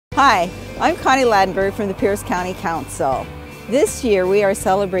Hi, I'm Connie Ladenburg from the Pierce County Council. This year we are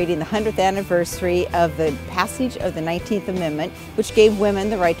celebrating the 100th anniversary of the passage of the 19th Amendment, which gave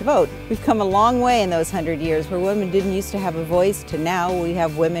women the right to vote. We've come a long way in those 100 years where women didn't used to have a voice to now we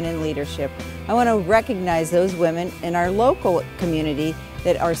have women in leadership. I want to recognize those women in our local community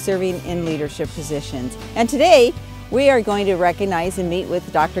that are serving in leadership positions. And today we are going to recognize and meet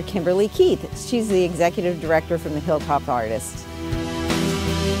with Dr. Kimberly Keith. She's the Executive Director from the Hilltop Artists.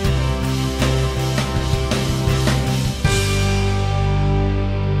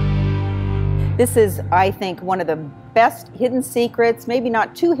 This is, I think, one of the best hidden secrets, maybe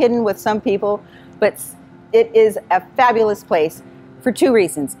not too hidden with some people, but it is a fabulous place for two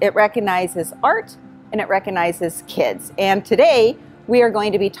reasons. It recognizes art and it recognizes kids. And today we are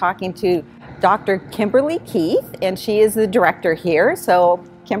going to be talking to Dr. Kimberly Keith, and she is the director here. So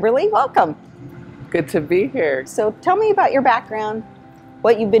Kimberly, welcome. Good to be here. So tell me about your background,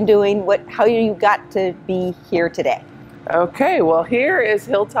 what you've been doing, how you got to be here today. Okay, well, here is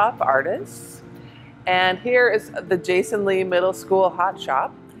Hilltop Artists. And here is the Jason Lee Middle School Hot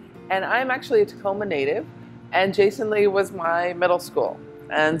Shop. And I'm actually a Tacoma native, and Jason Lee was my middle school.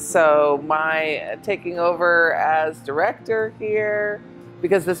 And so my taking over as director here,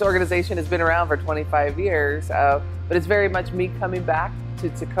 because this organization has been around for 25 years, but it's very much me coming back to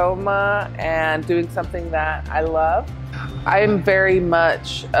Tacoma and doing something that I love. I'm very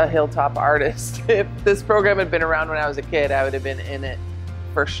much a Hilltop artist. If this program had been around when I was a kid, I would have been in it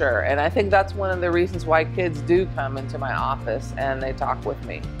for sure. And I think that's one of the reasons why kids do come into my office and they talk with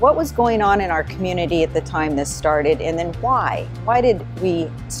me. What was going on in our community at the time this started, and then why? Why did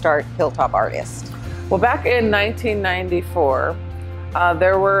we start Hilltop Artists? Well, back in 1994,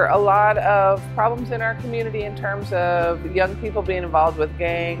 there were a lot of problems in our community in terms of young people being involved with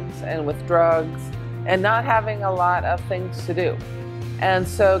gangs and with drugs and not having a lot of things to do. And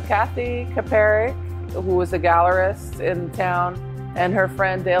so Kathy Kaparik, who was a gallerist in town, and her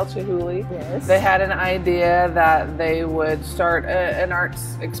friend Dale Chihuly, yes, they had an idea that they would start an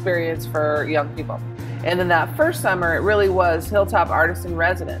arts experience for young people. And then that first summer, it really was Hilltop Artists in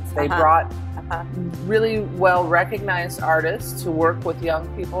Residence. They brought really well-recognized artists to work with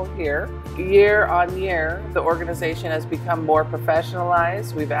young people here. Year on year, the organization has become more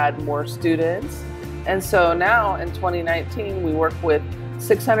professionalized. We've added more students. And so now in 2019, we work with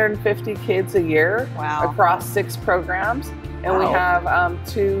 650 kids a year across 6 programs. And we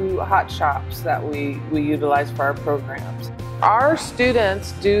have 2 hot shops that we utilize for our programs. Our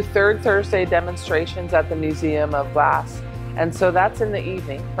students do third Thursday demonstrations at the Museum of Glass. And so that's in the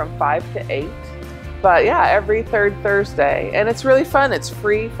evening from 5 to 8. But yeah, every third Thursday. And it's really fun. It's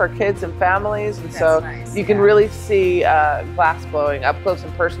free for kids and families. And so nice. You can really see glass blowing up close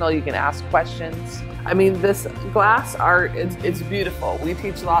and personal. You can ask questions. I mean, this glass art, it's beautiful. We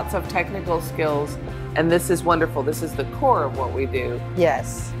teach lots of technical skills. And this is wonderful. This is the core of what we do.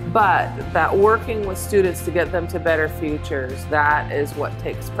 Yes. But that working with students to get them to better futures, that is what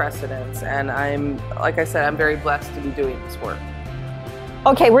takes precedence. And like I said, I'm very blessed to be doing this work.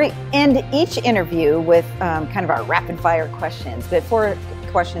 Okay, we end each interview with kind of our rapid fire questions, but 4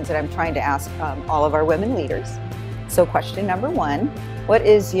 questions that I'm trying to ask all of our women leaders. So question number 1, what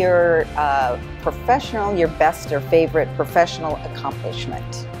is your your best or favorite professional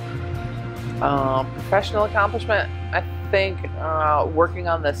accomplishment? Professional accomplishment, I think working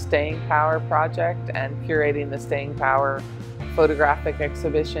on the Staying Power project and curating the Staying Power photographic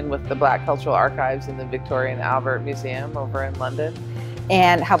exhibition with the Black Cultural Archives in the Victoria and Albert Museum over in London.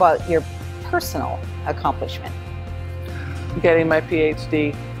 And how about your personal accomplishment? Getting my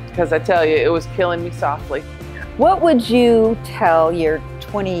PhD, because I tell you, it was killing me softly. What would you tell your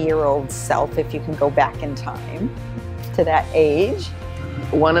 20-year-old self if you can go back in time to that age?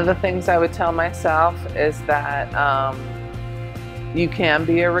 One of the things I would tell myself is that you can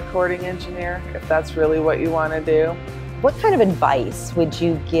be a recording engineer if that's really what you want to do. What kind of advice would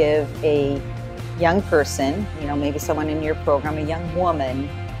you give a young person, maybe someone in your program, a young woman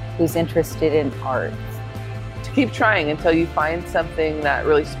who's interested in art? To keep trying until you find something that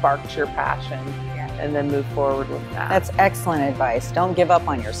really sparks your passion, and then move forward with that. That's excellent advice. Don't give up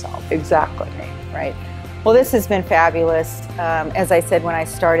on yourself. Exactly. Right. Well, this has been fabulous. As I said when I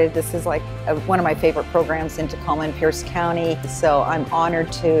started, this is like one of my favorite programs in Tacoma and Pierce County. So I'm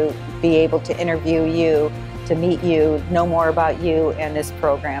honored to be able to interview you, to meet you, know more about you and this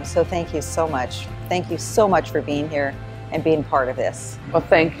program. So thank you so much. Thank you so much for being here and being part of this. Well,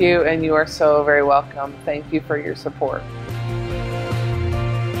 thank you, and you are so very welcome. Thank you for your support.